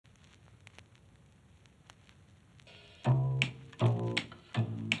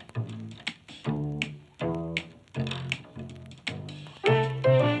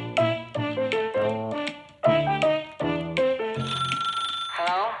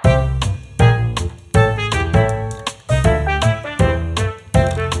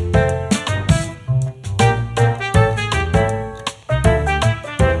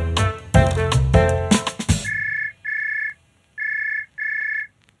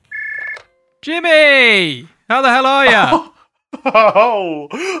Jimmy! How the hell are ya? Oh,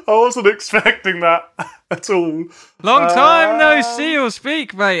 I wasn't expecting that at all. Long time no see or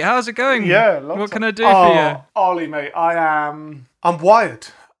speak, mate. How's it going? Yeah, what can I do for you? Ollie, mate, I'm wired.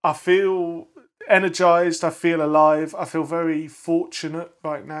 I feel energized. I feel alive. I feel very fortunate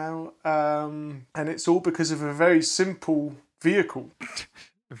right now. And it's all because of a very simple vehicle.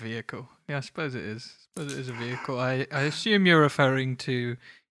 A vehicle? Yeah, I suppose it is. I suppose it is a vehicle. I assume you're referring to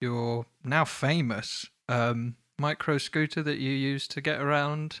your now famous micro scooter that you use to get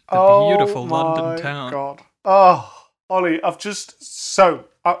around the beautiful London town. Oh my God. Oh, Ollie, I'm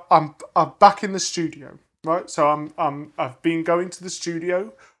back in the studio, right? So I've been going to the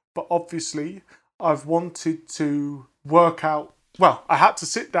studio, but obviously I've wanted to work out. Well, I had to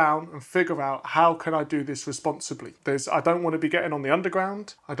sit down and figure out how can I do this responsibly. I don't want to be getting on the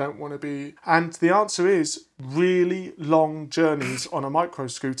underground. I don't want to be... And the answer is really long journeys on a micro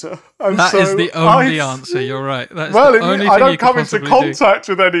scooter. And that is the only answer, you're right. That's the only I thing don't you come could into possibly contact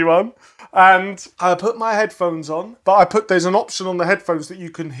with anyone. And I put my headphones on, but there's an option on the headphones that you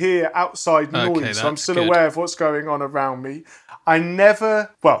can hear outside noise, Okay, so I'm that's still good. aware of what's going on around me. I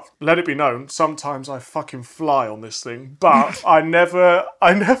never, well, let it be known, sometimes I fucking fly on this thing, but I never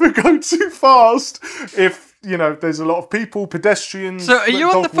go too fast if, there's a lot of people, pedestrians, So are you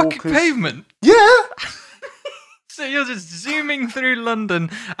on the dog fucking walkers. pavement? Yeah! So you're just zooming through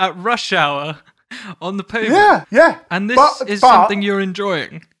London at rush hour on the pavement? Yeah. And this is something you're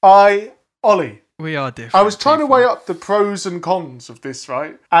enjoying? Ollie, We are different. I was trying to people. weigh up the pros and cons of this,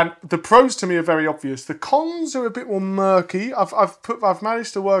 right? And the pros to me are very obvious. The cons are a bit more murky. I've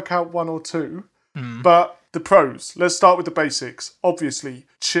managed to work out one or two, but the pros. Let's start with the basics. Obviously,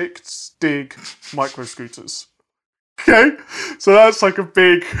 chicks dig micro scooters. Okay, so that's like a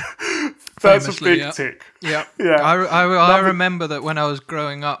big. That's a Famously, big yeah. tick. Yeah. Yeah. I remember that when I was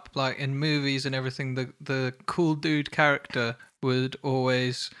growing up, like in movies and everything, the cool dude character would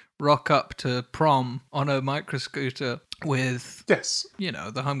always rock up to prom on a micro scooter with, Yes.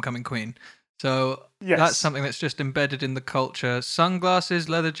 the homecoming queen. So Yes. that's something that's just embedded in the culture. Sunglasses,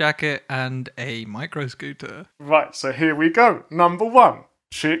 leather jacket, and a micro scooter. Right, so here we go. Number one,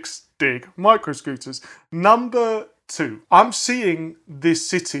 chicks dig micro scooters. Number two, I'm seeing this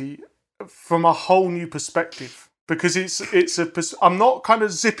city from a whole new perspective because I'm not kind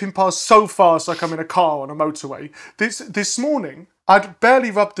of zipping past so fast like I'm in a car on a motorway. This morning, I'd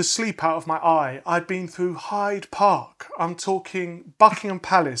barely rubbed the sleep out of my eye. I'd been through Hyde Park. I'm talking Buckingham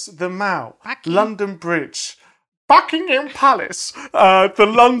Palace, the Mall, London Bridge, Buckingham Palace, the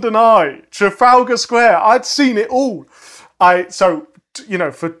London Eye, Trafalgar Square. I'd seen it all.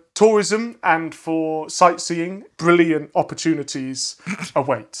 For tourism and for sightseeing, brilliant opportunities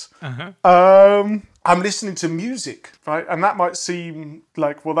await. I'm listening to music, right? And that might seem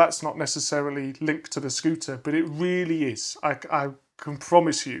like, well, that's not necessarily linked to the scooter, but it really is. I can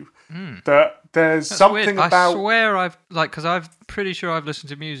promise you that there's That's something weird. about... I swear because I'm pretty sure I've listened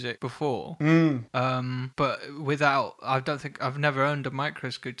to music before. But I've never owned a micro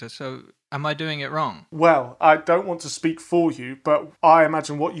scooter, so am I doing it wrong? Well, I don't want to speak for you, but I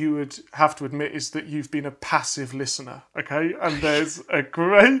imagine what you would have to admit is that you've been a passive listener, okay? And there's a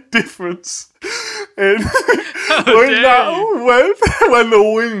great difference in when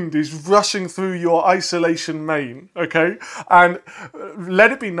the wind is rushing through your isolation main, okay? And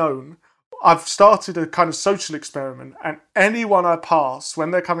let it be known, I've started a kind of social experiment, and anyone I pass,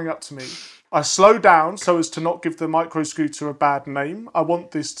 when they're coming up to me, I slow down so as to not give the micro scooter a bad name. I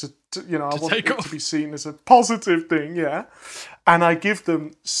want this to be seen as a positive thing, yeah. And I give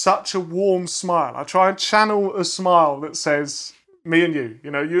them such a warm smile. I try and channel a smile that says, me and you,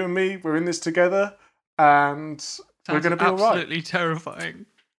 you and me, we're in this together, and we're going to be all right. Absolutely terrifying.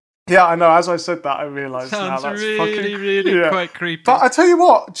 Yeah, I know. As I said that, I realised now Sounds that's really quite creepy. But I tell you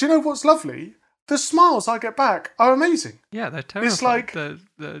what, do you know what's lovely? The smiles I get back are amazing. Yeah, they're terrifying. It's like... They're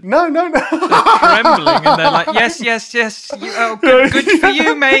No. trembling, and they're like, yes. Good for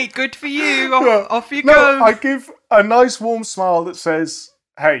you, mate. Good for you. Off you go. No, I give a nice warm smile that says,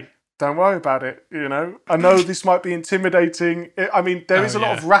 hey, don't worry about it, I know this might be intimidating. There is a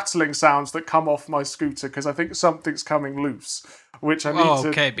lot of rattling sounds that come off my scooter because I think something's coming loose, which I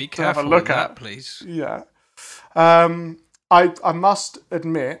need be to careful have a look with that, at. please. Yeah. I must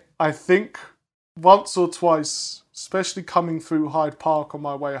admit, I think once or twice, especially coming through Hyde Park on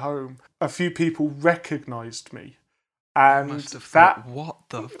my way home, a few people recognised me. And Must have thought, what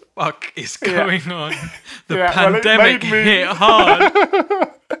the fuck is going on? The pandemic hit hard.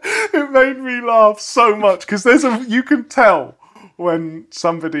 It made me laugh so much because you can tell when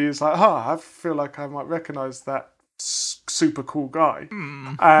somebody is like, I feel like I might recognise that super cool guy.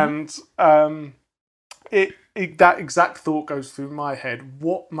 Mm. And that exact thought goes through my head.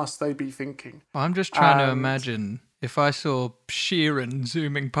 What must they be thinking? I'm just trying to imagine if I saw Sheeran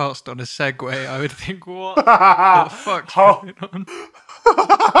zooming past on a Segway, I would think, what the fuck's going on?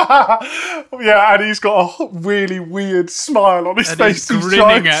 Yeah, and he's got a really weird smile on his And face. he's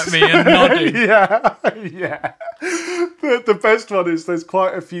grinning at me and nodding. Yeah. The best one is there's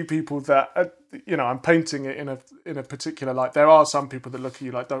quite a few people that, I'm painting it in a particular light. There are some people that look at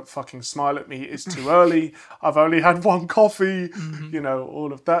you like, don't fucking smile at me. It's too early. I've only had one coffee.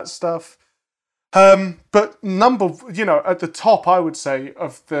 All of that stuff. But at the top, I would say,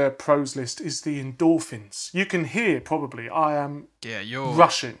 of the pros list is the endorphins. You can hear probably I am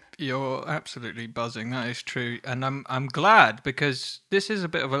rushing. You're absolutely buzzing. That is true, and I'm glad because this is a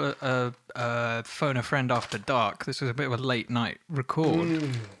bit of a phone a friend after dark. This is a bit of a late night record,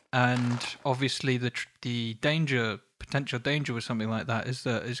 and obviously the potential danger with something like that is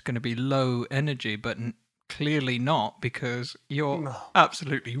that it's going to be low energy, but clearly not, because you're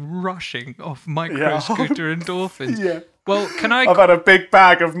absolutely rushing off micro scooter endorphins. Yeah. Well, I've had a big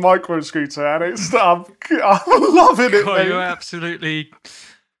bag of micro scooter, and I'm loving it. Oh, you're absolutely.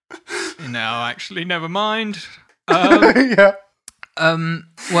 Actually, never mind. Yeah.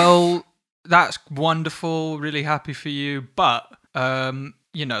 Well, that's wonderful. Really happy for you, but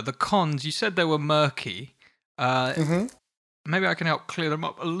the cons. You said they were murky. Maybe I can help clear them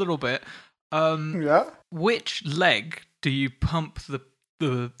up a little bit. Which leg do you pump the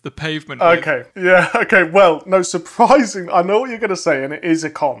pavement with? Okay. Well, no, surprising. I know what you're going to say, and it is a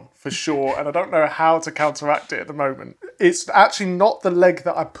con for sure, and I don't know how to counteract it at the moment. It's actually not the leg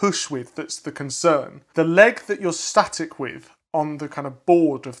that I push with that's the concern. The leg that you're static with on the kind of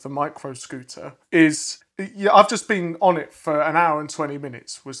board of the micro scooter is... Yeah, I've just been on it for an hour and 20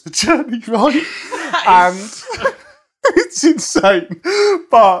 minutes was the journey, right? And... It's insane.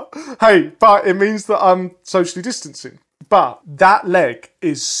 But it means that I'm socially distancing. But that leg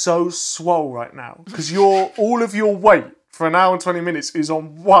is so swole right now because all of your weight for an hour and 20 minutes is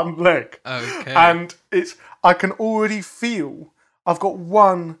on one leg. Okay. And I can already feel I've got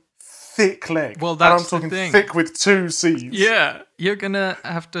one thick leg. Well, that's and I'm talking the thing. Thick with two C's. Yeah, you're gonna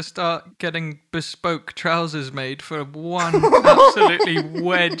have to start getting bespoke trousers made for one absolutely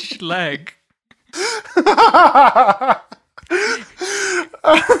wedged leg.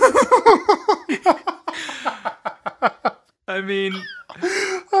 I mean,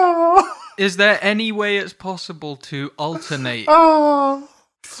 is there any way it's possible to alternate?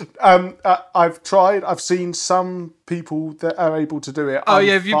 I've tried. I've seen some people that are able to do it. Oh,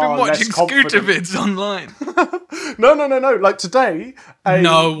 yeah, have you been watching scooter vids online? No. Like today, a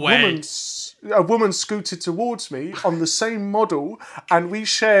woman scooted towards me on the same model, and we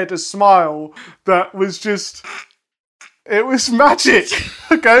shared a smile that was just... It was magic.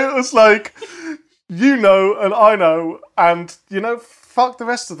 Okay, it was like, and I know, and, fuck the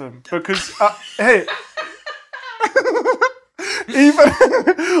rest of them. Because, hey...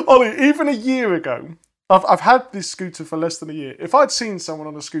 even a year ago, I've had this scooter for less than a year. If I'd seen someone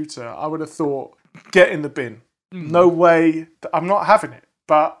on a scooter, I would have thought, get in the bin. No way, I'm not having it.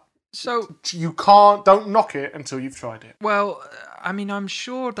 But so you don't knock it until you've tried it. Well, I mean, I'm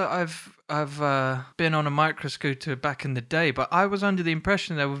sure that I've been on a micro scooter back in the day, but I was under the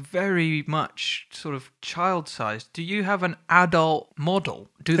impression they were very much sort of child-sized. Do you have an adult model?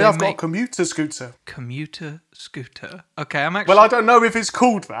 I've got a commuter scooter. Commuter scooter. Okay, Well, I don't know if it's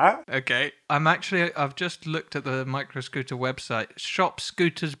called that. Okay, I've just looked at the micro scooter website, Shop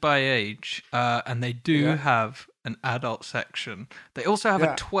Scooters by Age, and they do have an adult section. They also have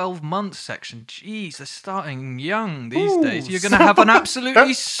a 12-month section. Jeez, they're starting young these days. You're going to have an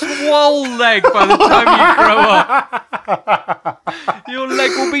absolutely swole leg by the time you grow up. Your leg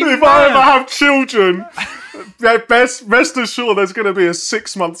will be If I ever have children, rest assured there's going to be a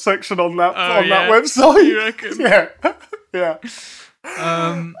 6-month section on that that website. You reckon? Yeah.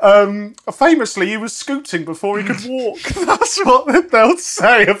 Famously, he was scooting before he could walk. That's what they'll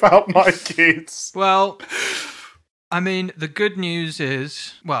say about my kids. Well... I mean, the good news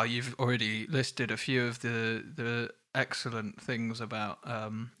is, well, you've already listed a few of the excellent things about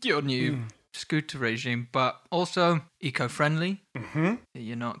your new scooter regime, but also eco-friendly. Mm-hmm.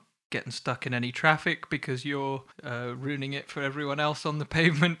 You're not getting stuck in any traffic because you're ruining it for everyone else on the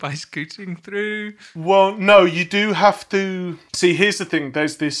pavement by scooting through. Well, no, you do have to... See, here's the thing.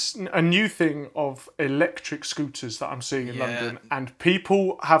 There's a new thing of electric scooters that I'm seeing in London, and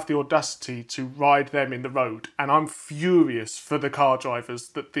people have the audacity to ride them in the road, and I'm furious for the car drivers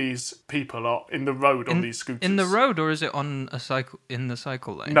that these people are in the road on these scooters. In the road, or is it on a cycle in the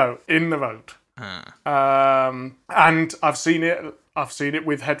cycle lane? No, in the road. And I've seen it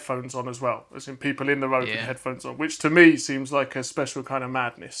with headphones on as well, as in people in the road with Yeah. headphones on, which to me seems like a special kind of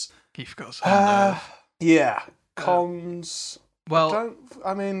madness. You've got some of those. Yeah. Cons. Well,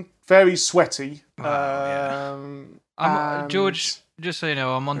 Very sweaty. yeah. And- George, just so you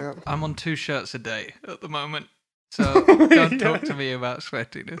know, I'm on 2 shirts a day at the moment. So don't talk to me about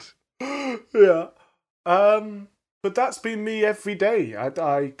sweatiness. Yeah. But that's been me every day.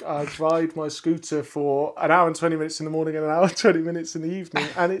 I ride my scooter for an hour and 20 minutes in the morning and an hour and 20 minutes in the evening.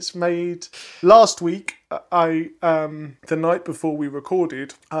 And it's made... Last week, the night before we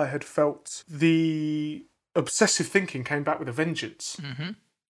recorded, I had felt the obsessive thinking came back with a vengeance. Mm-hmm.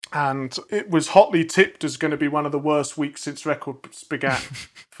 And it was hotly tipped as going to be one of the worst weeks since records began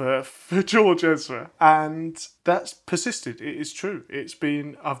for George Ezra. And that's persisted. It is true.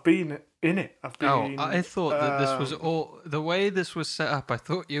 I've been in it. I thought that this was all... The way this was set up, I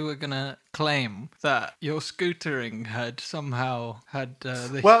thought you were going to claim that your scootering had somehow had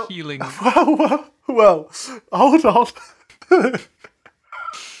the healing... Well, hold on.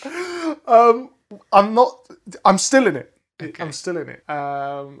 I'm still in it. Okay. I'm still in it.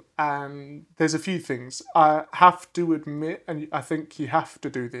 And there's a few things. I have to admit, and I think you have to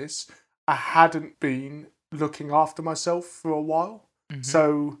do this, I hadn't been looking after myself for a while. Mm-hmm.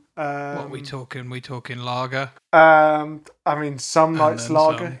 So... what we talking? We talking lager? Some nights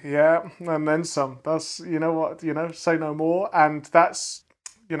lager, some. yeah, and then some. That's, say no more. And that's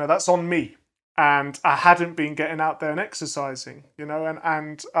on me. And I hadn't been getting out there and exercising,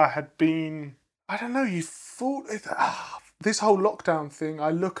 and I had been... I don't know, you thought... this whole lockdown thing, I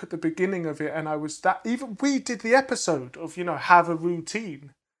look at the beginning of it and I was that... Even we did the episode of, have a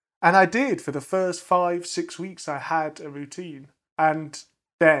routine. And I did. For the first 5-6 weeks, I had a routine. And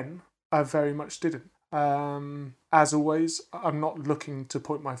then I very much didn't. As always, I'm not looking to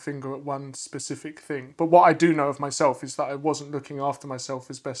point my finger at one specific thing. But what I do know of myself is that I wasn't looking after myself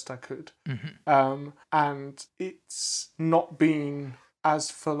as best I could. Mm-hmm. And it's not been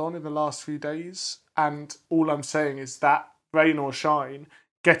as full on in the last few days. And all I'm saying is that, rain or shine,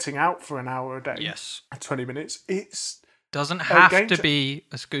 getting out for an hour a day, yes, 20 minutes, it's... Doesn't have to be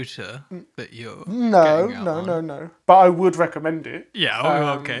a scooter that you're No. But I would recommend it.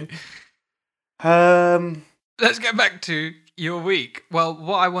 Yeah, okay. Let's get back to your week. Well,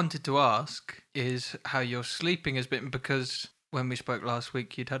 what I wanted to ask is how your sleeping has been, because when we spoke last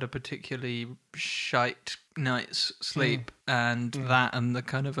week, you'd had a particularly shite night's sleep, and that and the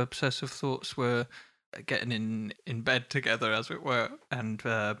kind of obsessive thoughts were getting in bed together, as it were, and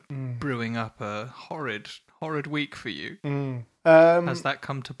brewing up a horrid week for you. Has that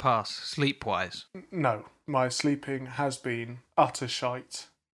come to pass, sleep-wise? No, my sleeping has been utter shite.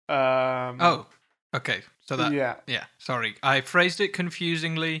 Okay. So that... Yeah, sorry. I phrased it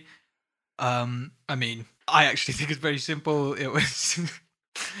confusingly. I actually think it's very simple. It was...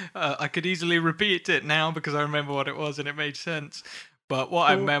 I could easily repeat it now because I remember what it was and it made sense. But what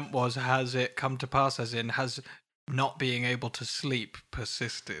I meant was, has it come to pass, as in, has not being able to sleep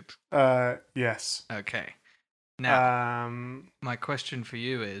persisted? Yes. Okay. Now, my question for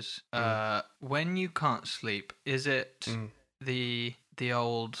you is, when you can't sleep, is it the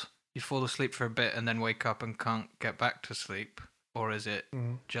old, you fall asleep for a bit and then wake up and can't get back to sleep? Or is it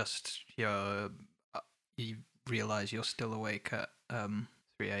just you realise you're still awake at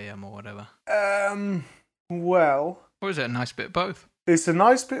 3 a.m. or whatever? Well... Or is it a nice bit of both? It's a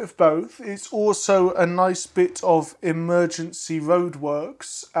nice bit of both. It's also a nice bit of emergency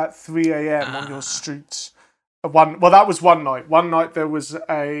roadworks at 3 a.m. on your street. That was one night. One night there was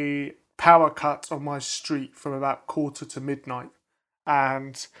a power cut on my street from about 1:45 to midnight.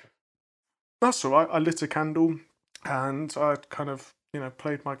 And that's all right. I lit a candle and I kind of,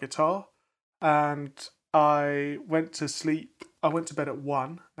 played my guitar. And I went to sleep. I went to bed at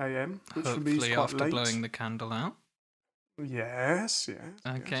 1 a.m., which for me is quite after late. Blowing the candle out. Yes.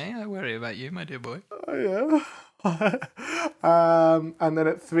 Okay, yes. I worry about you, my dear boy. Yeah. And then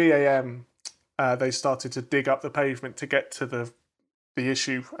at 3 a.m., they started to dig up the pavement to get to the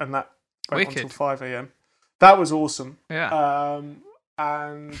issue, and that went on until 5 a.m. That was awesome. Yeah.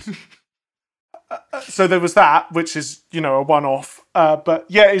 And so there was that, which is, a one-off. But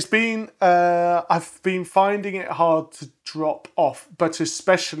yeah, it's been... I've been finding it hard to drop off, but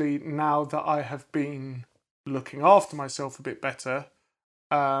especially now that I have been looking after myself a bit better,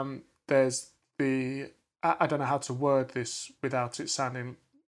 there's the... I don't know how to word this without it sounding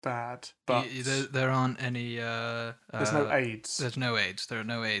bad, but... There aren't any... there's no aids. There's no aids. There are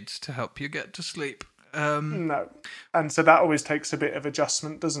no aids to help you get to sleep. No. And so that always takes a bit of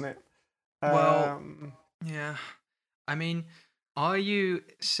adjustment, doesn't it? Well, yeah. Are you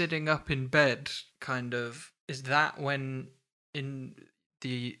sitting up in bed, kind of? Is that when in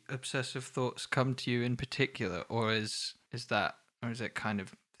the obsessive thoughts come to you in particular, or is it kind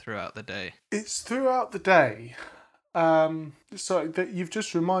of throughout the day? It's throughout the day. So that you've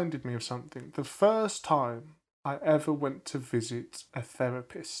just reminded me of something. The first time I ever went to visit a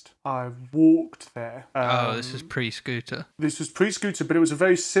therapist, I walked there. This is pre-scooter. This was pre-scooter, but it was a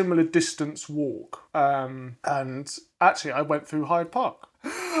very similar distance walk. And actually, I went through Hyde Park,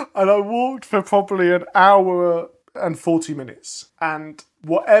 and I walked for probably an hour and 40 minutes. And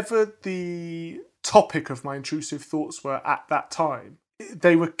whatever the topic of my intrusive thoughts were at that time,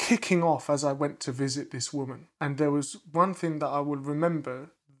 they were kicking off as I went to visit this woman. And there was one thing that I will remember,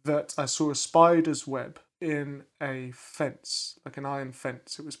 that I saw a spider's web in a fence, like an iron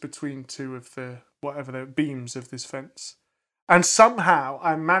fence. It was between two of the beams of this fence. And somehow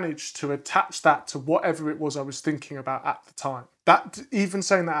I managed to attach that to whatever it was I was thinking about at the time. That, even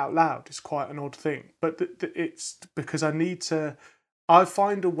saying that out loud, is quite an odd thing. But it's because I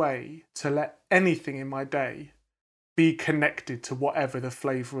find a way to let anything in my day be connected to whatever the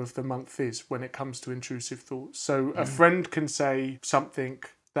flavour of the month is when it comes to intrusive thoughts. So a friend can say something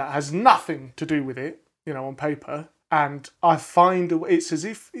that has nothing to do with it, on paper, and I find it's as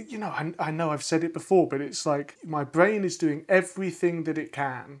if, I know I've said it before, but it's like my brain is doing everything that it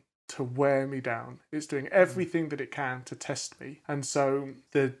can to wear me down. It's doing everything that it can to test me. And so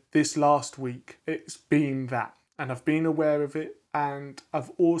this last week, it's been that. And I've been aware of it, and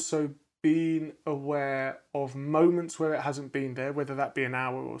I've also been aware of moments where it hasn't been there, whether that be an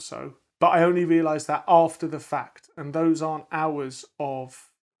hour or so. But I only realised that after the fact, and those aren't hours of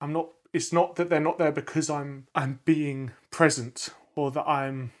it's not that they're not there because I'm being present, or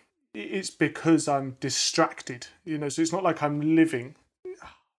that it's because I'm distracted, so it's not like I'm living.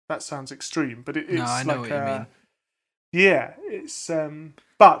 That sounds extreme, but it's no, I know like what you mean. Yeah, it's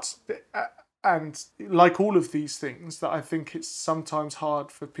but and like all of these things that I think it's sometimes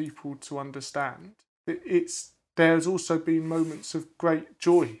hard for people to understand, there's also been moments of great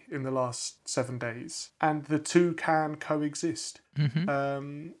joy in the last 7 days, and the two can coexist.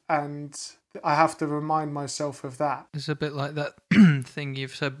 Mm-hmm. And I have to remind myself of that. It's a bit like that thing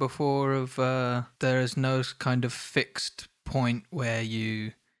you've said before of there is no kind of fixed point where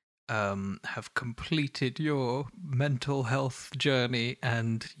you have completed your mental health journey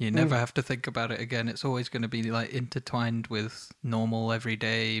and you never have to think about it again. It's always going to be like intertwined with normal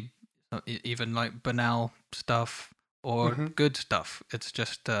everyday, even like banal stuff or good stuff. It's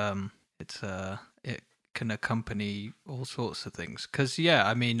just it can accompany all sorts of things. Because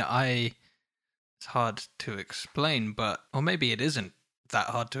it's hard to explain, or maybe it isn't that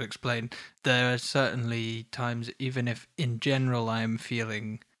hard to explain. There are certainly times, even if in general I'm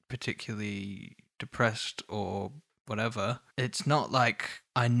feeling particularly depressed or whatever, it's not like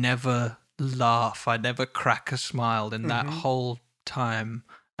I never laugh, I never crack a smile in that whole time.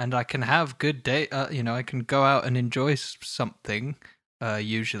 And I can have good day, I can go out and enjoy something,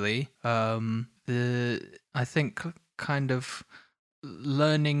 usually. I think kind of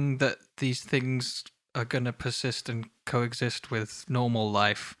learning that these things are going to persist and coexist with normal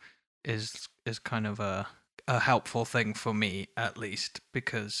life is kind of a helpful thing for me, at least,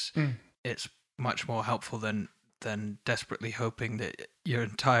 because it's much more helpful than desperately hoping that your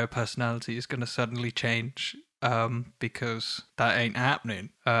entire personality is going to suddenly change, because that ain't happening.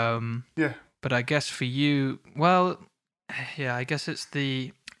 Yeah. But I guess for you, well, yeah, I guess it's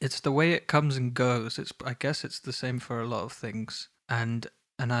the way it comes and goes. I guess it's the same for a lot of things. And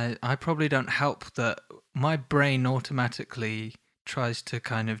I probably don't help that my brain automatically tries to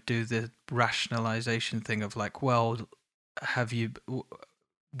kind of do the rationalization thing of like, well,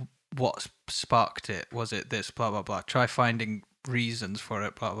 what sparked it? Was it this, blah, blah, blah. Try finding reasons for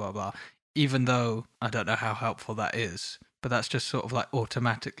it, blah, blah, blah. Even though I don't know how helpful that is. But that's just sort of like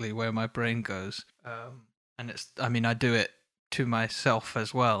automatically where my brain goes. And I do it to myself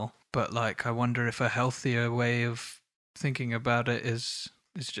as well. But like, I wonder if a healthier way of thinking about it is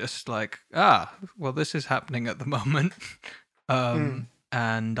just like, well, this is happening at the moment.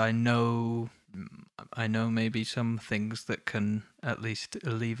 And I know maybe some things that can at least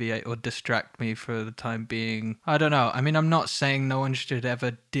alleviate or distract me for the time being. I don't know. I mean, I'm not saying no one should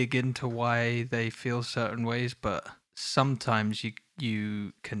ever dig into why they feel certain ways, but sometimes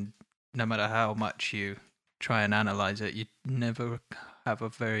you can, no matter how much you try and analyze it, you never have a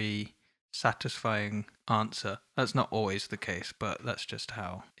very satisfying answer. That's not always the case, but that's just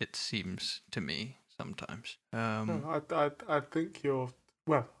how it seems to me sometimes. I think you're...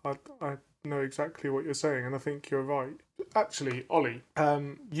 Well, I know exactly what you're saying, and I think you're right. Actually, Ollie,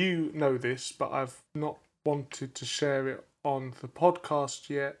 you know this, but I've not wanted to share it on the podcast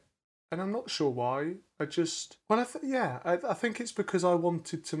yet, and I'm not sure why. I just, well, I think it's because I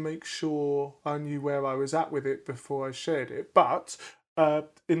wanted to make sure I knew where I was at with it before I shared it. But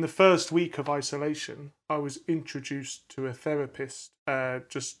in the first week of isolation, I was introduced to a therapist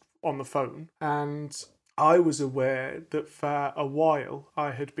just on the phone, and I was aware that for a while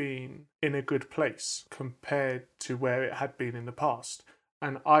I had been in a good place compared to where it had been in the past.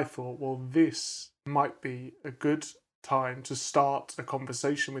 And I thought, well, this might be a good time to start a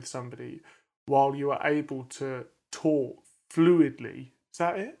conversation with somebody while you are able to talk fluidly. Is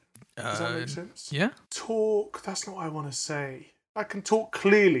that it? Does that make sense? Yeah. Talk, that's not what I want to say. I can talk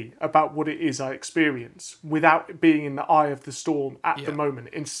clearly about what it is I experience without being in the eye of the storm at the moment,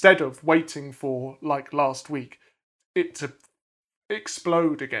 instead of waiting for, like last week, it to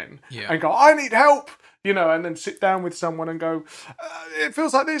explode again and go, I need help, and then sit down with someone and go, it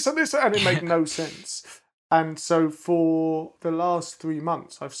feels like this and this, and it made no sense. And so for the last 3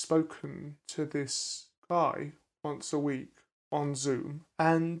 months, I've spoken to this guy once a week on Zoom,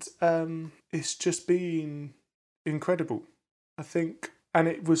 and it's just been incredible, I think. And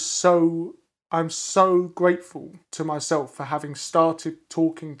I'm so grateful to myself for having started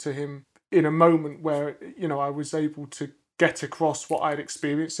talking to him in a moment where, I was able to get across what I'd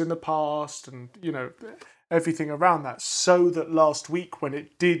experienced in the past and, everything around that. So that last week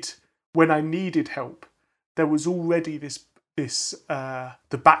when I needed help, there was already the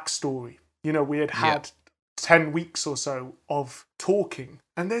backstory. We had 10 weeks or so of talking.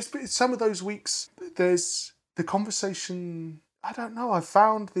 And there's been some of those weeks, there's the conversation, I don't know, I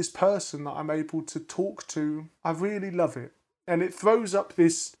found this person that I'm able to talk to. I really love it. And it throws up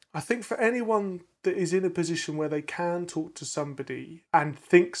this, I think for anyone that is in a position where they can talk to somebody and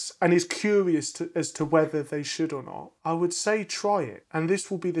thinks and is curious as to whether they should or not, I would say try it. And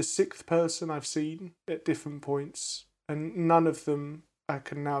this will be the 6th person I've seen at different points, and none of them I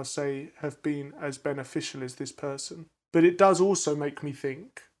can now say have been as beneficial as this person. But it does also make me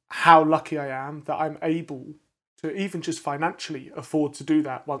think how lucky I am that I'm able to even just financially afford to do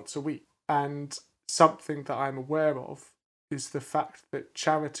that once a week. And something that I'm aware of is the fact that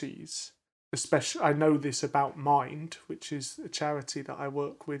charities, especially, I know this about Mind, which is a charity that I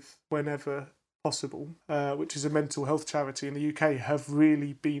work with whenever possible, which is a mental health charity in the UK, have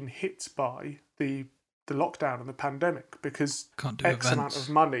really been hit by the lockdown and the pandemic because X amount of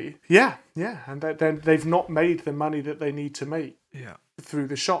money. Yeah, and then they've not made the money that they need to make through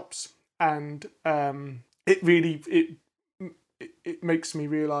the shops, and it really it makes me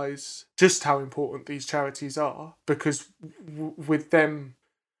realise just how important these charities are, because with them.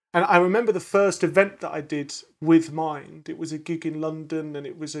 And I remember the first event that I did with Mind. It was a gig in London, and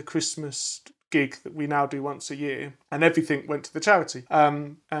it was a Christmas gig that we now do once a year, and everything went to the charity.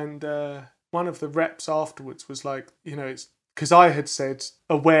 And one of the reps afterwards was like, it's because I had said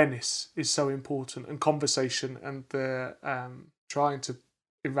awareness is so important, and conversation, and the trying to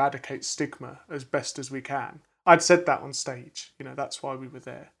eradicate stigma as best as we can. I'd said that on stage, that's why we were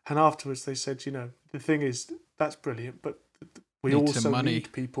there. And afterwards they said, the thing is, that's brilliant, but we also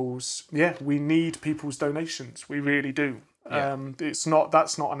need people's donations. We really do. Yeah. That's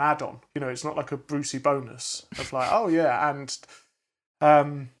not an add-on. It's not like a Brucey bonus of like, oh yeah, and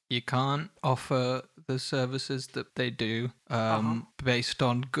you can't offer the services that they do based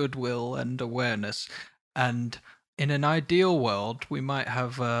on goodwill and awareness. And in an ideal world, we might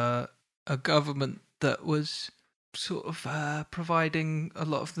have a government that was sort of providing a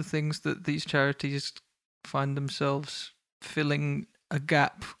lot of the things that these charities find themselves filling a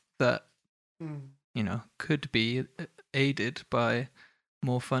gap that could be aided by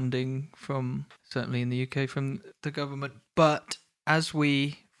more funding from, certainly in the UK, from the government. But as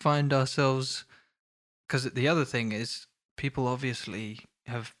we find ourselves, because the other thing is people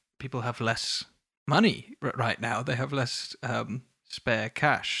have less money right now. They have less spare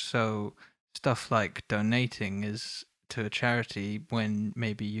cash, so stuff like donating is to a charity when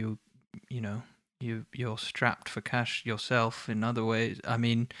maybe you're strapped for cash yourself in other ways. I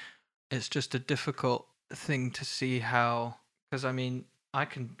mean, it's just a difficult thing to see how, because I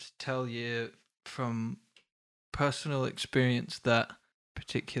can tell you from personal experience that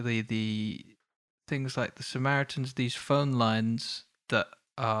particularly the things like the Samaritans, these phone lines that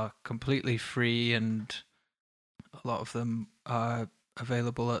are completely free, and a lot of them are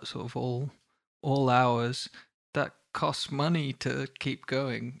available at sort of all hours, that costs money to keep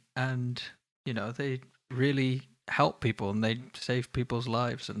going, and they really help people and they save people's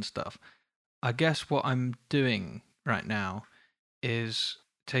lives and stuff. I guess what I'm doing right now is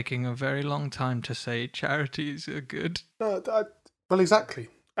taking a very long time to say charities are good. Well, exactly.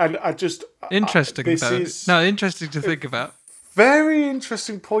 And I just Interesting, this though. is No, interesting to think about. very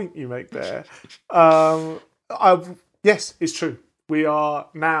interesting point you make there. Yes, it's true. We are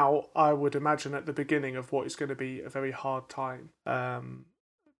now, I would imagine, at the beginning of what is going to be a very hard time,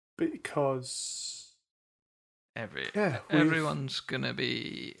 because everyone's gonna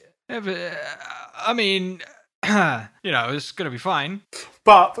be. I mean, it's gonna be fine.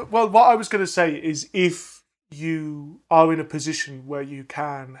 But what I was going to say is, if you are in a position where you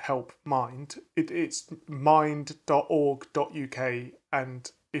can help Mind, it's mind.org.uk,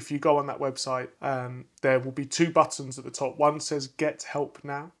 and if you go on that website, there will be 2 buttons at the top. One says Get Help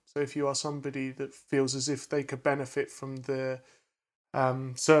Now. So if you are somebody that feels as if they could benefit from the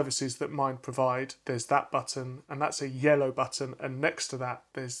services that Mind provide, there's that button, and that's a yellow button. And next to that,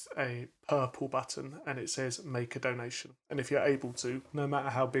 there's a purple button, and it says Make a Donation. And if you're able to, no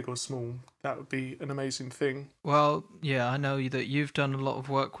matter how big or small, that would be an amazing thing. Well, yeah, I know that you've done a lot of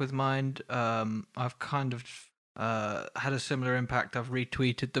work with Mind. I've kind of had a similar impact. I've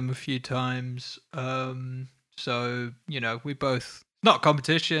retweeted them a few times. So we both, not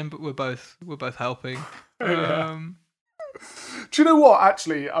competition, but we're both helping. Yeah. Do you know what?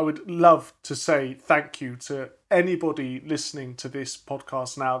 Actually, I would love to say thank you to anybody listening to this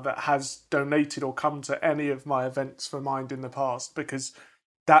podcast now that has donated or come to any of my events for Mind in the past, because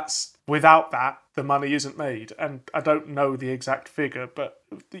without that, the money isn't made. And I don't know the exact figure, but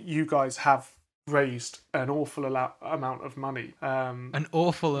you guys have raised an awful amount of money. An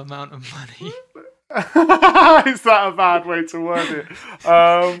awful amount of money. Is that a bad way to word it?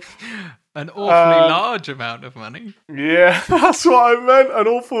 An awfully large amount of money. Yeah, that's what I meant. An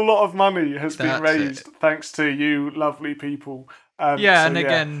awful lot of money has been raised thanks to you lovely people.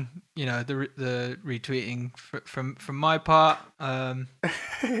 Again, the retweeting from my part,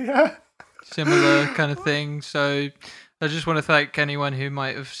 similar kind of thing. So I just want to thank anyone who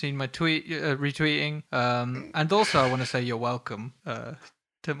might have seen my tweet retweeting, and also I want to say you're welcome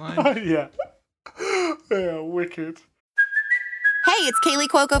to mine. Yeah, wicked. Hey, it's Kaylee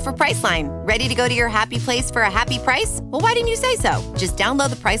Cuoco for Priceline. Ready to go to your happy place for a happy price? Well, why didn't you say so? Just download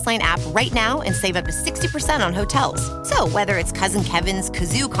the Priceline app right now and save up to 60% on hotels. So whether it's Cousin Kevin's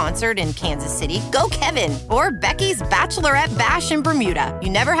Kazoo Concert in Kansas City, go Kevin, or Becky's Bachelorette Bash in Bermuda, you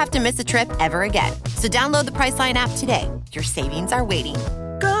never have to miss a trip ever again. So download the Priceline app today. Your savings are waiting.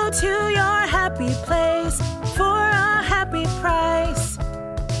 Go to your happy place for a happy price.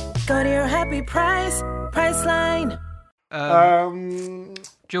 Go to your happy price, Priceline.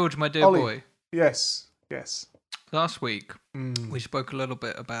 George, my dear Ollie. boy. Yes. Last week, we spoke a little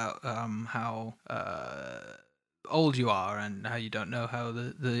bit about how old you are and how you don't know how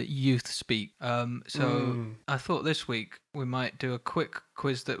the youth speak. So I thought this week we might do a quick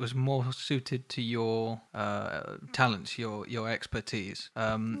quiz that was more suited to your talents, your expertise.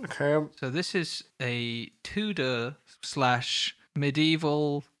 Okay. So this is a Tudor /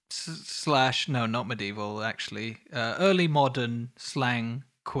 medieval / no, not medieval, actually. Early modern slang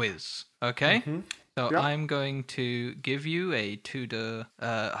quiz. Okay? Mm-hmm. So yep. I'm going to give you a Tudor...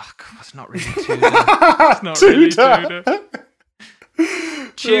 it's not really Tudor. It's not really Tudor.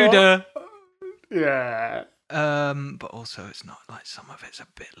 Tudor. Yeah. But also it's not like some of it's a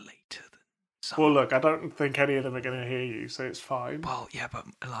bit later than some. Well, look, I don't think any of them are going to hear you, so it's fine. Well, yeah, but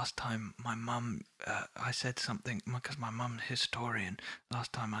last time my mum, I said something, because my mum's a historian.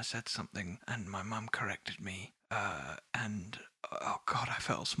 Last time I said something and my mum corrected me, and oh God, I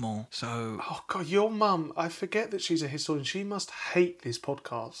felt small. So. Oh God, your mum! I forget that she's a historian. She must hate this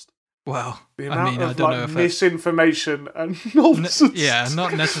podcast. Well, the amount of I don't know if misinformation and nonsense. Yeah,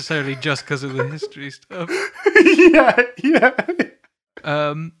 not necessarily just because of the history stuff. Yeah.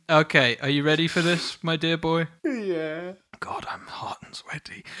 Okay, are you ready for this, my dear boy? Yeah. God, I'm hot and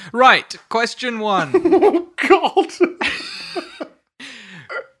sweaty. Right, question 1. Oh God.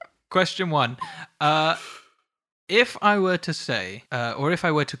 Question 1. If I were to say, or if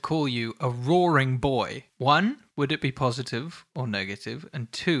I were to call you a roaring boy, 1, would it be positive or negative?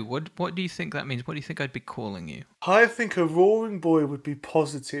 And 2, what do you think that means? What do you think I'd be calling you? I think a roaring boy would be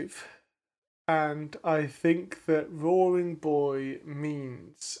positive. And I think that roaring boy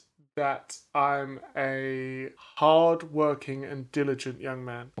means that I'm a hard-working and diligent young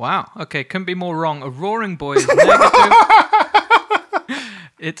man. Wow. Okay, couldn't be more wrong. A roaring boy is negative.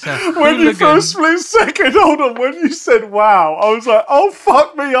 It's a hooligan. When you for a split second, hold on, when you said wow, I was like, oh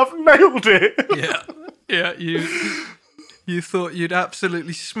fuck me, I've nailed it. Yeah, you thought you'd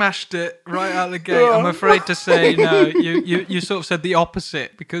absolutely smashed it right out of the gate. I'm afraid to say, no, you sort of said the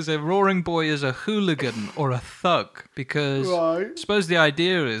opposite, because a roaring boy is a hooligan or a thug, because I suppose the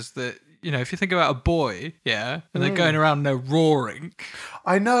idea is that if you think about a boy, and they're going around there roaring.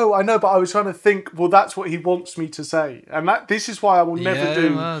 I know, but I was trying to think, well, that's what he wants me to say. And this is why I will never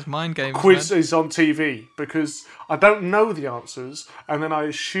do it's mind games, quizzes on TV, because I don't know the answers, and then I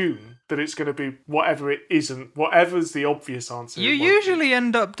assume that it's going to be whatever it isn't, whatever's the obvious answer. You usually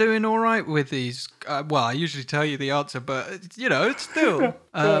end up doing all right with these. I usually tell you the answer, but, it's still...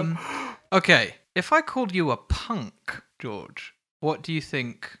 Okay, if I called you a punk, George, what do you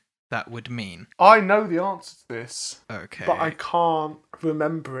think that would mean? I know the answer to this. Okay. But I can't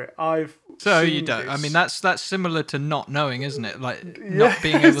remember it. So you don't. I mean, that's similar to not knowing, isn't it? Like not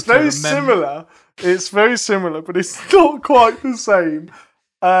being able to remember. It's very similar. It's very similar, but it's not quite the same.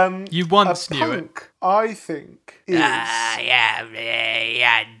 You once knew it. I think is...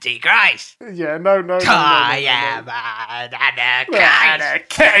 Antichrist. Yeah, no. I am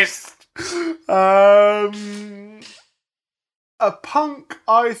Anarchist. A punk,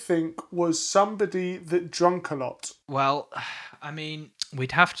 I think, was somebody that drunk a lot. Well, I mean,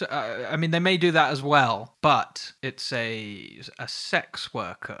 we'd have to... they may do that as well, but it's a sex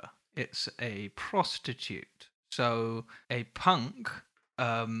worker. It's a prostitute. So a punk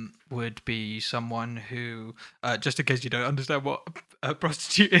would be someone who, just in case you don't understand what a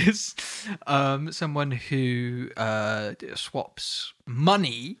prostitute is, someone who swaps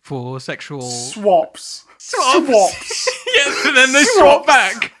money for sexual... Swaps. Yes, and then they swap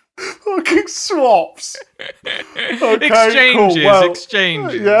back. Fucking swaps. Okay, exchanges, cool. Well,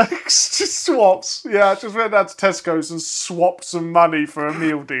 exchanges. Yeah, just swaps. Yeah, I just went down to Tesco's and swapped some money for a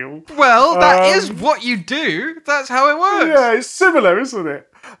meal deal. Well, that is what you do. That's how it works. Yeah, it's similar, isn't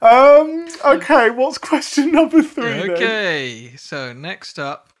it? Okay, what's question number 3 then? Okay, so next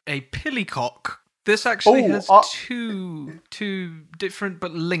up, a pillycock. This actually has two different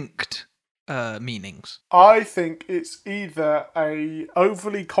but linked meanings. I think it's either a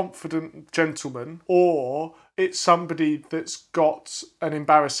overly confident gentleman or it's somebody that's got an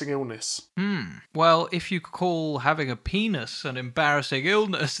embarrassing illness. Well, if you call having a penis an embarrassing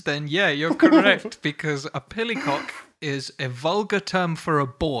illness, then yeah, you're correct, because a pillycock is a vulgar term for a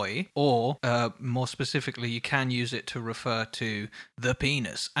boy, or more specifically, you can use it to refer to the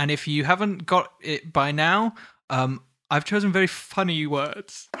penis. And if you haven't got it by now, I've chosen very funny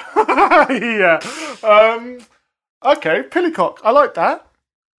words. Yeah. Okay, pillycock. I like that.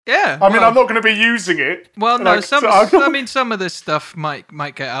 Yeah. I mean, I'm not going to be using it. Well, no, some of this stuff might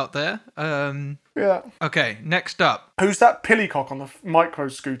get out there. Yeah. Okay, next up. Who's that pillycock on the micro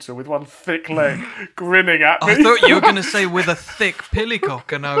scooter with one thick leg grinning at me? I thought you were going to say with a thick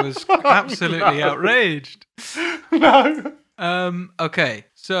pillycock, and I was absolutely outraged. No. Okay,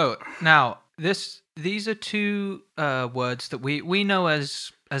 so now these are two words that we know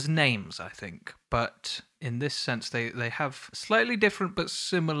as names, I think, but in this sense they have slightly different but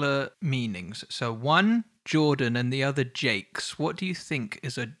similar meanings. So one, Jordan, and the other, Jakes. What do you think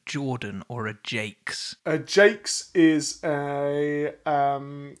is a Jordan or a Jakes? A Jakes is a...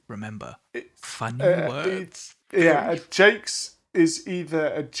 Remember, funny words. A Jakes is either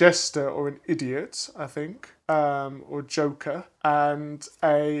a jester or an idiot, I think, or joker, and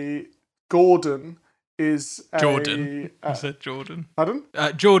a Gordon is a... Jordan. I said Jordan. Pardon?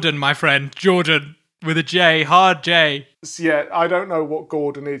 Jordan, my friend. Jordan. With a J. Hard J. Yeah, I don't know what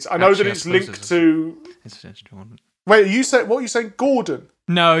Gordon is. I know that it's linked to... It's Jordan. Wait, what are you saying? Gordon?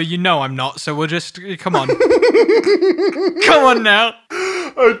 No, you know I'm not, so we'll just... Come on. Come on now.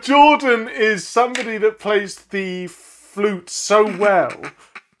 A Jordan is somebody that plays the flute so well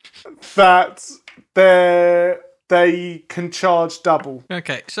that they can charge double.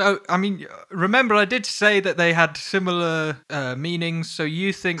 Okay, so, I mean, remember I did say that they had similar meanings, so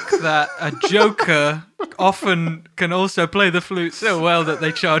you think that a joker often can also play the flute so well that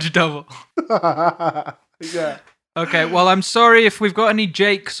they charge double. Yeah. Okay, well, I'm sorry if we've got any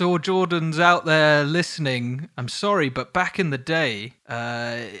Jakes or Jordans out there listening. I'm sorry, but back in the day,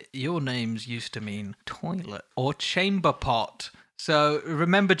 your names used to mean toilet or chamber pot. So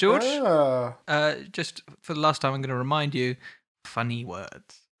remember, George, just for the last time, I'm going to remind you, funny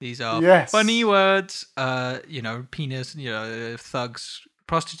words. These are funny words. Penis, thugs,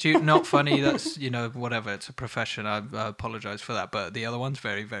 prostitute, not funny. That's, whatever. It's a profession. I apologize for that. But the other one's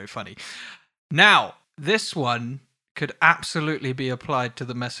very, very funny. Now, this one could absolutely be applied to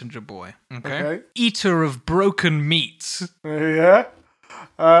the messenger boy. Okay. Eater of broken meats. Yeah.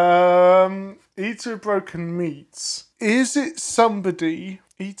 Eater of broken meats. Is it somebody...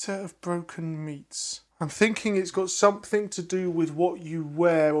 Eater of broken meats. I'm thinking it's got something to do with what you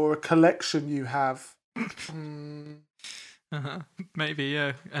wear or a collection you have. Maybe,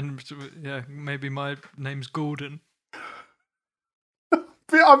 yeah. And, yeah, maybe my name's Gordon.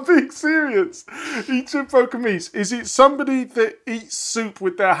 Bit I'm being serious. Eater of broken meats. Is it somebody that eats soup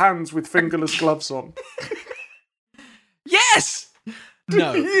with their hands with fingerless gloves on? Yes.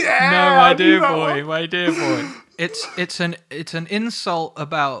 No. Yeah, No, my I knew dear that boy, one. my dear boy. It's an insult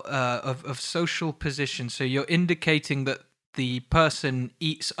about of social position. So you're indicating that the person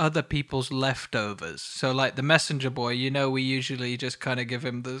eats other people's leftovers. So like the messenger boy, we usually just kind of give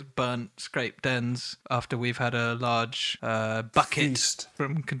him the burnt scraped ends after we've had a large bucket Feast.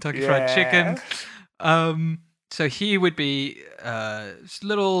 from Kentucky Fried Chicken. So he would be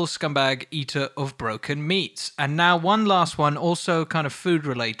little scumbag eater of broken meats. And now one last one, also kind of food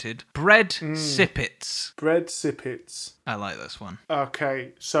related. Bread sippets. Bread sippets. I like this one.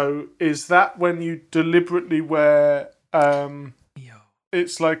 Okay, so is that when you deliberately wear... Yo,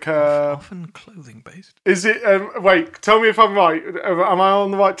 it's like a... often clothing based. Is it... wait, tell me if I'm right. Am I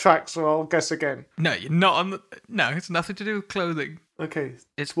on the right track? So I'll guess again. No, you're not on the... No, it's nothing to do with clothing. Okay.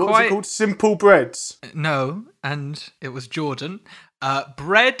 It's What was quite... it called? Simple breads. No, and it was Jordan.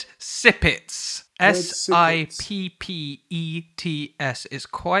 Bread sippets. Bread sippets. Sippets. It's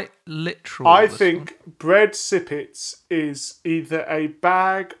quite literal. I this think bread sippets is either a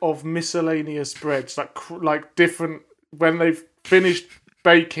bag of miscellaneous breads, like different... When they've finished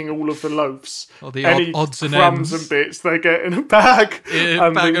baking all of the loaves, Or the any odds and crumbs ends. and bits they get in a bag, Yeah,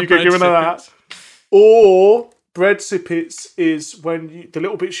 and bag then of you get bread given that. Or bread sippets is when the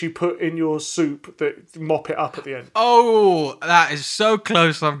little bits you put in your soup that mop it up at the end. Oh, that is so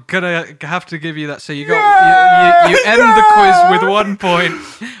close. I'm gonna have to give you that. So you got Yeah! you end the quiz with 1 point.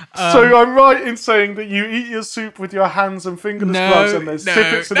 So I'm right in saying that you eat your soup with your hands and fingerless No, gloves, and there's no,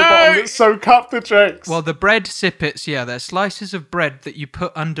 sippets at the no. bottom that soak up the dregs. Well, the bread sippets, yeah, they're slices of bread that you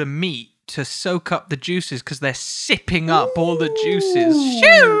put under meat to soak up the juices because they're sipping up all the juices.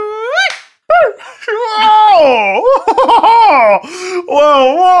 Shoo!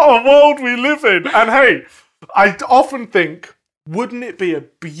 Well, what a world we live in. And hey, I often think, wouldn't it be a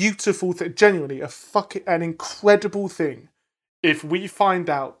beautiful thing, genuinely an incredible thing, if we find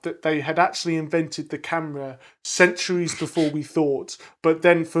out that they had actually invented the camera centuries before we thought, but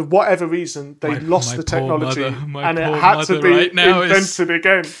then for whatever reason they lost my the poor technology mother, my and it poor had to mother be right now is- invented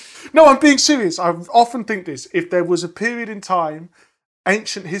again. No, I'm being serious. I often think this. If there was a period in time,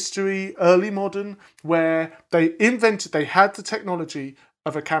 ancient history, early modern, where they had the technology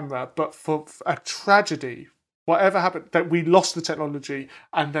of a camera, but for a tragedy, whatever happened, that we lost the technology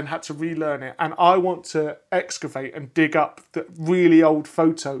and then had to relearn it. And I want to excavate and dig up the really old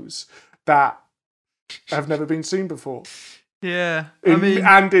photos that have never been seen before. Yeah,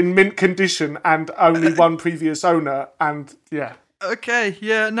 And in mint condition and only one previous owner. And yeah. Okay,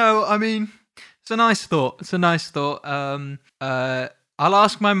 yeah, no, I mean, it's a nice thought. I'll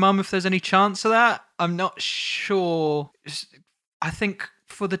ask my mum if there's any chance of that. I'm not sure. I think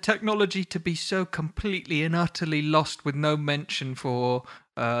for the technology to be so completely and utterly lost with no mention for,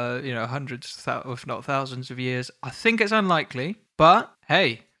 hundreds, if not thousands of years, I think it's unlikely. But,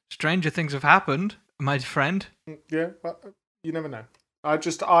 hey, stranger things have happened, my friend. Yeah, well, you never know. I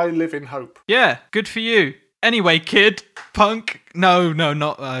live in hope. Yeah, good for you. Anyway, kid, punk. No,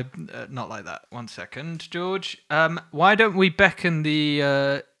 not like that. 1 second, George. Why don't we beckon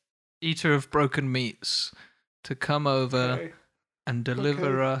the eater of broken meats to come over Okay. and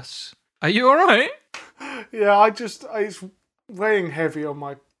deliver us? Are you all right? Yeah, it's weighing heavy on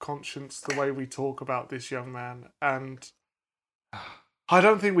my conscience the way we talk about this young man, and I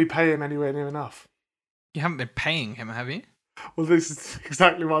don't think we pay him anywhere near enough. You haven't been paying him, have you? Well, this is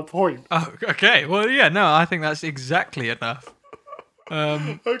exactly my point. Oh, okay. Well, yeah, no, I think that's exactly enough.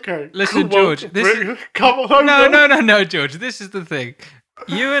 Okay. Listen, Well, George, this is... come on over. No, George, this is the thing.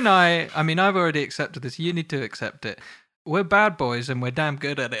 You and I mean, I've already accepted this. You need to accept it. We're bad boys and we're damn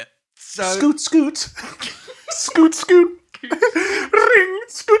good at it. So... Scoot, scoot. Scoot, scoot. Ring,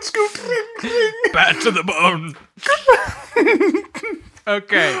 scoot, scoot, ring, ring. Bad to the bone.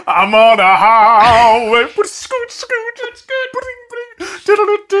 Okay. I'm on a highway. Scoot, scoot. It's good. Bring, bring.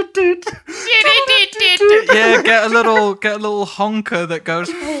 Yeah, get a little honker that goes.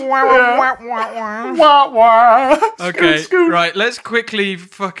 Wah, wah. Okay, Scoot, scoot. right. Let's quickly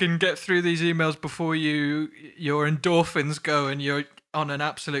fucking get through these emails before your endorphins go and you're on an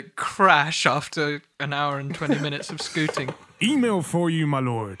absolute crash after an hour and 20 minutes of scooting. Email for you, my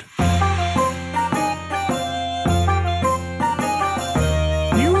lord.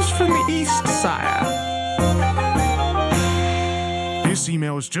 News from the East, sire. This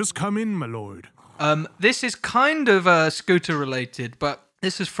email has just come in, my lord. This is kind of scooter related, but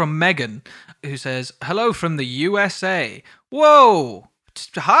this is from Megan, who says, "Hello from the USA. Whoa!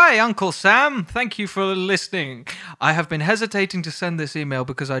 Hi, Uncle Sam. Thank you for listening. I have been hesitating to send this email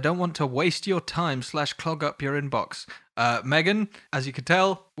because I don't want to waste your time / clog up your inbox. Megan, as you can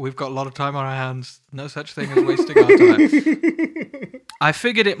tell, we've got a lot of time on our hands. No such thing as wasting our time. I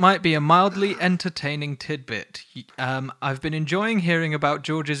figured it might be a mildly entertaining tidbit. I've been enjoying hearing about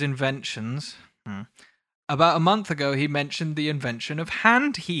George's inventions. About a month ago, he mentioned the invention of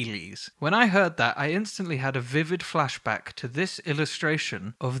hand heelys. When I heard that, I instantly had a vivid flashback to this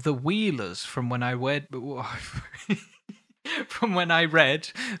illustration of the Wheelers from when I read the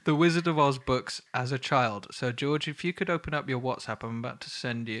Wizard of Oz books as a child. So, George, if you could open up your WhatsApp, I'm about to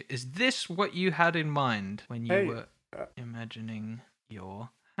send you. Is this what you had in mind when you were imagining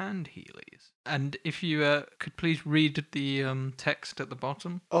your hand heelys? And if you could please read the text at the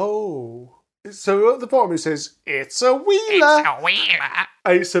bottom. Oh. So at the bottom it says, "It's a wheeler." It's a wheeler.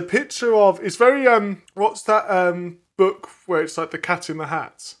 It's a picture of. It's very What's that book where it's like the Cat in the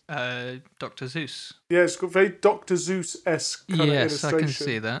Hat? Dr. Zeus. Yeah, it's got very Dr. Zeus-esque kind of illustration. Yes, I can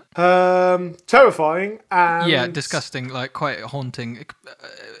see that. Terrifying and disgusting, like quite haunting.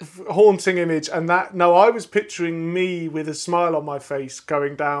 Haunting image, and that. No, I was picturing me with a smile on my face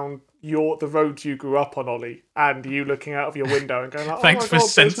going down the road you grew up on, Ollie, and you looking out of your window and going like, Thanks for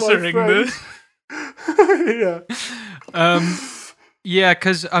censoring this. Yeah. Yeah,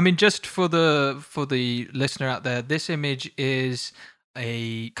 because I mean, just for the listener out there, this image is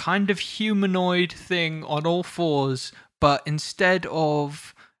a kind of humanoid thing on all fours, but instead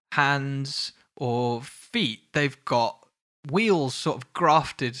of hands or feet, they've got wheels sort of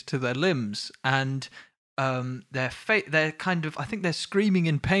grafted to their limbs, and they're kind of, I think they're screaming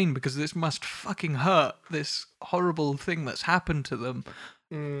in pain because this must fucking hurt, this horrible thing that's happened to them.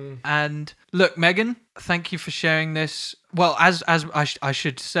 And look, Megan, thank you for sharing this. Well, as I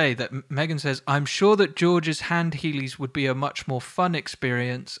should say that Megan says, I'm sure that George's hand heelys would be a much more fun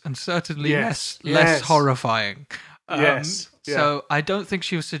experience and certainly less horrifying. Yes. Yeah. So I don't think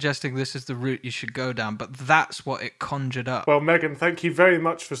she was suggesting this is the route you should go down, but that's what it conjured up. Well, Megan, thank you very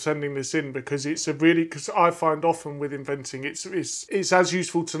much for sending this in, because because I find often with inventing, it's as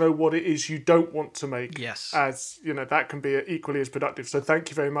useful to know what it is you don't want to make. Yes. As, that can be equally as productive. So thank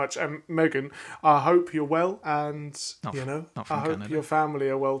you very much. And Megan, I hope you're well, and, I hope your family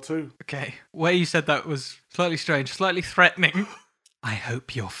are well too. Okay. Where you said that was slightly strange, slightly threatening. I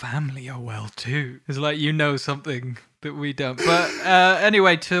hope your family are well too. It's like something that we don't. But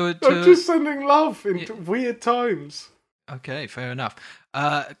anyway, I'm just sending love into weird times. Okay, fair enough.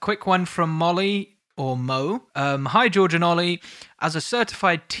 Quick one from Molly or Mo. Hi, George and Ollie. As a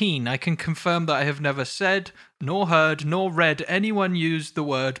certified teen, I can confirm that I have never said, nor heard, nor read anyone use the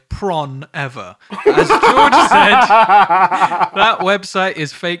word prawn ever. As George said, that website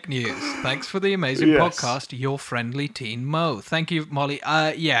is fake news. Thanks for the amazing podcast, Your Friendly Teen Mo. Thank you, Molly.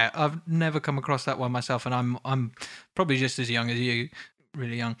 I've never come across that one myself, and I'm probably just as young as you,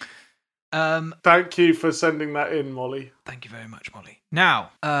 really young. Thank you for sending that in, Molly. Thank you very much, Molly.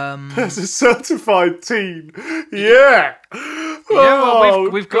 Now, as a certified teen, yeah. Well,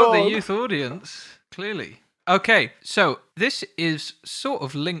 we've got the youth audience, clearly. Okay, so this is sort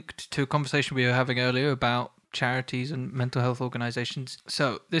of linked to a conversation we were having earlier about charities and mental health organisations.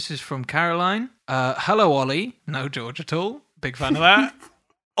 So this is from Caroline. Hello, Ollie. No George at all. Big fan of that.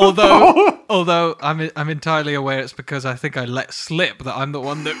 Although I'm entirely aware it's because I think I let slip that I'm the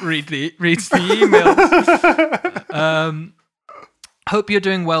one that reads the emails. Hope you're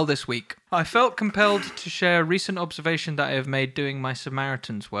doing well this week. I felt compelled to share a recent observation that I have made doing my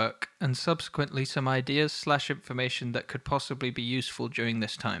Samaritans work, and subsequently some ideas / information that could possibly be useful during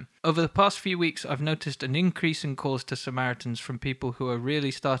this time. Over the past few weeks, I've noticed an increase in calls to Samaritans from people who are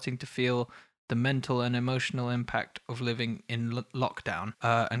really starting to feel the mental and emotional impact of living in lockdown.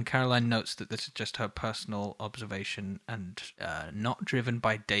 And Caroline notes that this is just her personal observation and not driven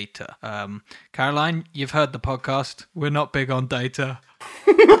by data. Caroline, you've heard the podcast. We're not big on data.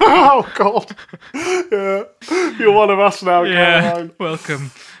 Oh, God. Yeah. You're one of us now, Caroline. Yeah,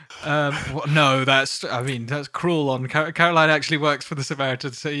 welcome. No, that's cruel on Caroline actually works for the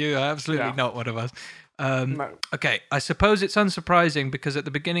Samaritans, so you're absolutely not one of us. No. Okay, I suppose it's unsurprising because at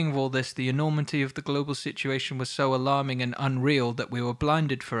the beginning of all this, the enormity of the global situation was so alarming and unreal that we were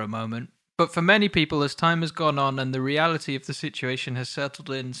blinded for a moment. But for many people, as time has gone on and the reality of the situation has settled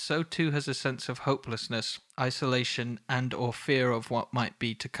in, so too has a sense of hopelessness, isolation, and or fear of what might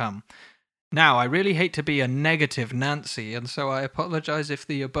be to come. Now, I really hate to be a negative Nancy, and so I apologise if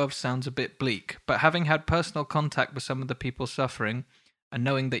the above sounds a bit bleak, but having had personal contact with some of the people suffering, and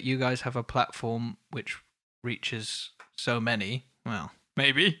knowing that you guys have a platform which reaches so many, well,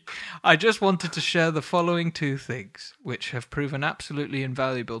 Maybe. I just wanted to share the following 2 things, which have proven absolutely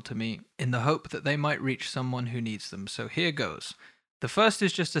invaluable to me, in the hope that they might reach someone who needs them. So here goes. The first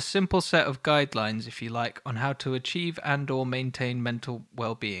is just a simple set of guidelines, if you like, on how to achieve and/or maintain mental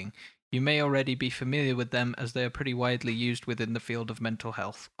well-being. You may already be familiar with them, as they are pretty widely used within the field of mental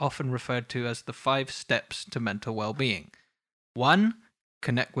health, often referred to as the 5 steps to mental well-being. 1.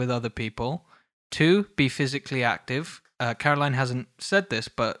 Connect with other people. 2. Be physically active. Caroline hasn't said this,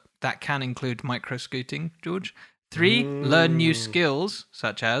 but that can include micro-scooting, George. 3. Learn new skills,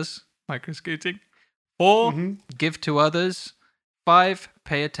 such as micro-scooting. 4. Give to others. 5.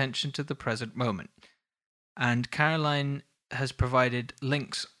 Pay attention to the present moment. And Caroline has provided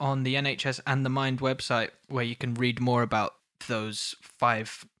links on the NHS and the Mind website where you can read more about those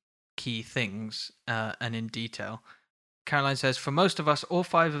 5 key things and in detail. Caroline says, for most of us, all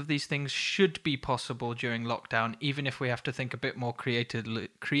 5 of these things should be possible during lockdown, even if we have to think a bit more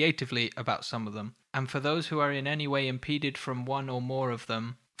creatively about some of them. And for those who are in any way impeded from one or more of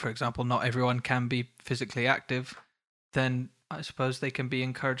them, for example, not everyone can be physically active, then I suppose they can be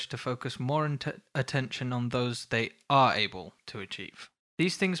encouraged to focus more attention on those they are able to achieve.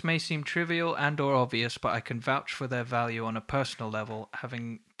 These things may seem trivial and/or obvious, but I can vouch for their value on a personal level,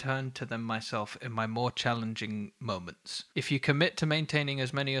 having turned to them myself in my more challenging moments. If you commit to maintaining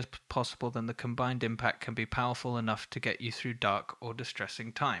as many as possible, then the combined impact can be powerful enough to get you through dark or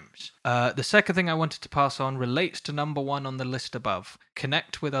distressing times. The second thing I wanted to pass on relates to number 1 on the list above.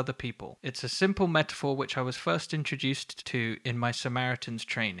 Connect with other people. It's a simple metaphor which I was first introduced to in my Samaritans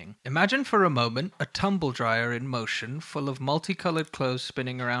training. Imagine for a moment a tumble dryer in motion, full of multicolored clothes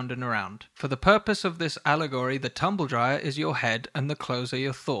spinning around and around. For the purpose of this allegory, the tumble dryer is your head and the clothes are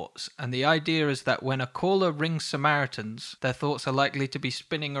your thoughts. And the idea is that when a caller rings Samaritans, their thoughts are likely to be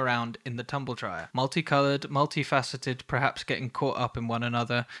spinning around in the tumble dryer. Multicolored, multifaceted, perhaps getting caught up in one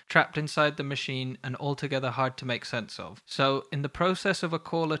another, trapped inside the machine and altogether hard to make sense of. So, in the process of a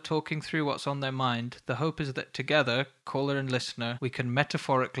caller talking through what's on their mind, the hope is that together, caller and listener, we can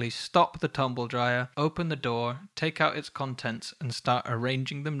metaphorically stop the tumble dryer, open the door, take out its contents, and start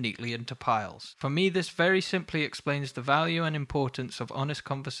arranging them neatly into piles. For me, this very simply explains the value and importance of honest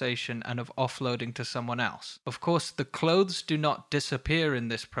conversation and of offloading to someone else. Of course, the clothes do not disappear in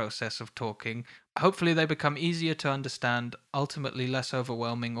this process of talking. Hopefully they become easier to understand, ultimately less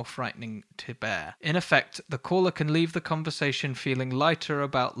overwhelming or frightening to bear. In effect, the caller can leave the conversation feeling lighter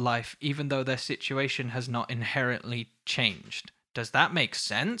about life, even though their situation has not inherently changed. Does that make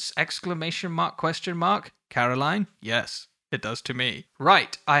sense? Exclamation mark, question mark? Caroline? Yes. It does to me.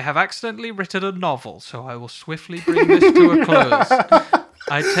 Right, I have accidentally written a novel, so I will swiftly bring this to a close.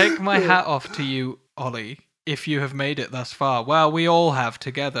 I take my hat off to you, Ollie, if you have made it thus far. Well, we all have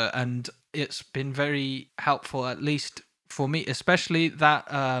together, and it's been very helpful, at least for me, especially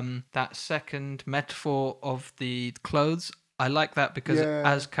that second metaphor of the clothes. I like that because,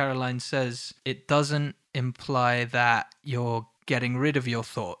 as Caroline says, it doesn't imply that you're getting rid of your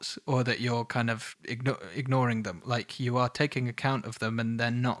thoughts or that you're kind of ignoring them. Like, you are taking account of them and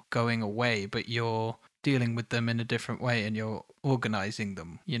they're not going away, but you're dealing with them in a different way and you're organizing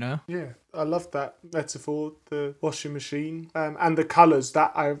them, you know? Yeah, I love that metaphor, the washing machine, and the colours.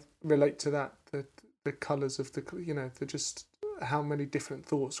 That I relate to that, the colours of the, you know, the just how many different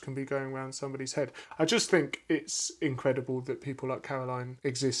thoughts can be going around somebody's head. I just think it's incredible that people like Caroline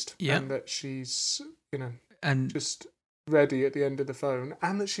exist, and that she's, you know, and just ready at the end of the phone,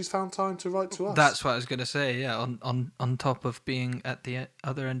 and that she's found time to write to us. That's what I was going to say. Yeah, on top of being at the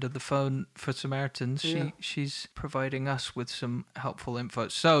other end of the phone for Samaritans, she's providing us with some helpful info.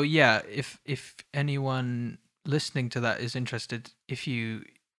 So yeah, if anyone listening to that is interested, if you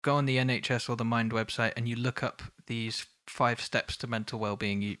go on the NHS or the Mind website and you look up these 5 steps to mental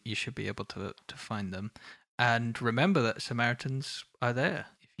well-being, you should be able to find them. And remember that Samaritans are there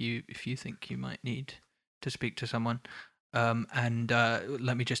if you think you might need to speak to someone. And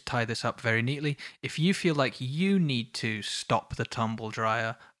let me just tie this up very neatly. If you feel like you need to stop the tumble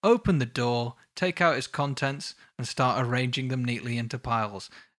dryer, open the door, take out its contents, and start arranging them neatly into piles.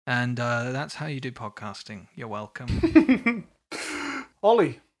 And that's how you do podcasting. You're welcome.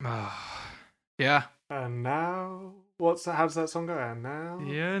 Ollie. Yeah. And now, how's that song go? And now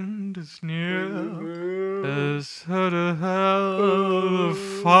the end is near. There's the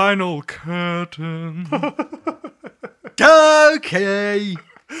final curtain. Okay.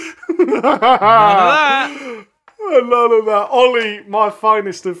 None of that. Ollie, my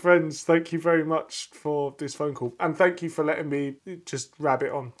finest of friends, thank you very much for this phone call. And thank you for letting me just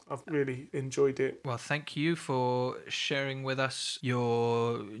rabbit on. I've really enjoyed it. Well, thank you for sharing with us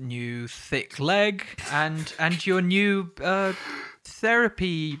your new thick leg and your new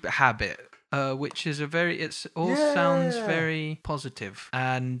therapy habit, which is sounds very positive,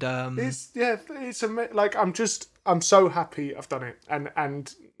 and I'm so happy I've done it,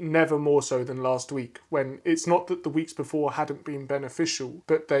 and never more so than last week, when it's not that the weeks before hadn't been beneficial,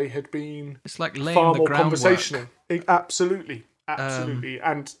 but they had been it's like laying far the more groundwork. conversational. Absolutely,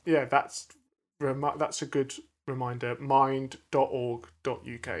 and yeah, that's a good reminder.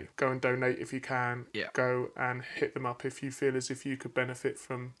 mind.org.uk. Go and donate if you can. Yeah. Go and hit them up if you feel as if you could benefit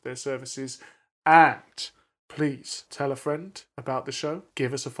from their services. And please tell a friend about the show.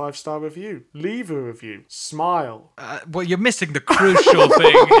 Give us a 5-star review. Leave a review. Smile. Well, you're missing the crucial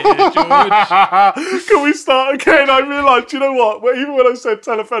thing here, George. Can we start again? I realised, you know what? Even when I said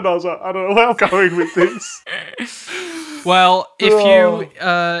tell a friend, I was like, I don't know where I'm going with this. Well, if you,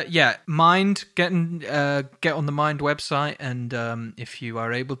 Mind, get on the Mind website, and if you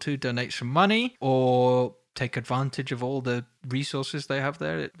are able to, donate some money or take advantage of all the resources they have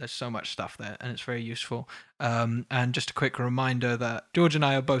there. There's so much stuff there, and it's very useful. And just a quick reminder that George and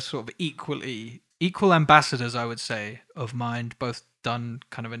I are both sort of equal ambassadors, I would say, of Mind, both done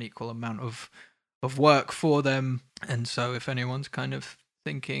kind of an equal amount of work for them. And so if anyone's kind of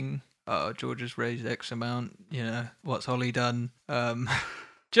thinking, oh, George has raised X amount, what's Ollie done?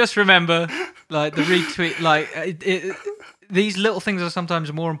 Just remember, like, the retweet, like, these little things are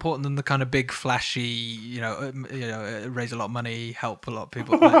sometimes more important than the kind of big, flashy, raise a lot of money, help a lot of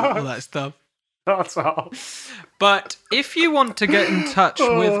people, all that stuff. That's all. But if you want to get in touch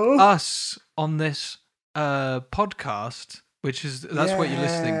with us on this podcast, that's what you're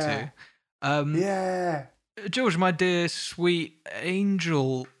listening to. George, my dear, sweet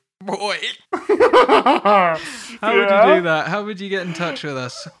angel boy. How would you do that? How would you get in touch with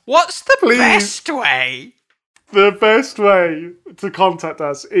us? What's the best way? The best way to contact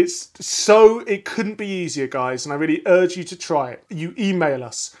us, it couldn't be easier, guys, and I really urge you to try it. You email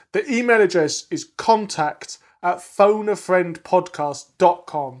us. The email address is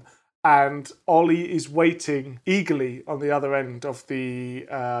contact@phoneafriendpodcast.com, and Ollie is waiting eagerly on the other end of the,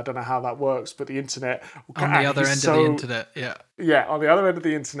 I don't know how that works, but the internet. On the other end of the internet, yeah. Yeah, on the other end of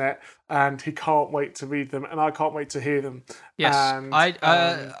the internet, and he can't wait to read them, and I can't wait to hear them. Yes, and,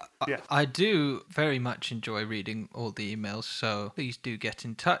 I do very much enjoy reading all the emails, so please do get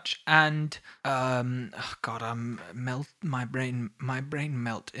in touch. And my brain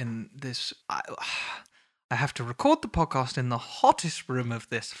melt in this. I have to record the podcast in the hottest room of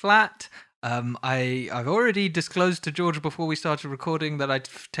this flat. I've already disclosed to George before we started recording that I'd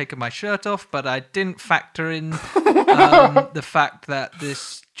taken my shirt off, but I didn't factor in the fact that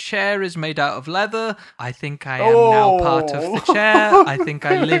this chair is made out of leather. I think I am now part of the chair. I think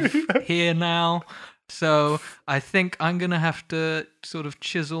I live here now. So I think I'm going to have to sort of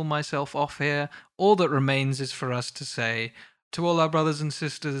chisel myself off here. All that remains is for us to say to all our brothers and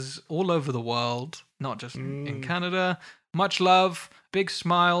sisters all over the world, not just in Canada, much love, big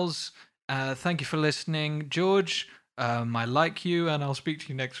smiles. Thank you for listening. George, I like you, and I'll speak to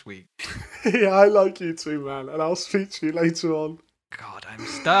you next week. Yeah, I like you too, man, and I'll speak to you later on. God, I'm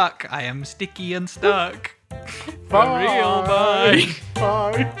stuck. I am sticky and stuck. Bye. For real, bye.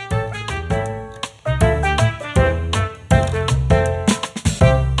 Bye.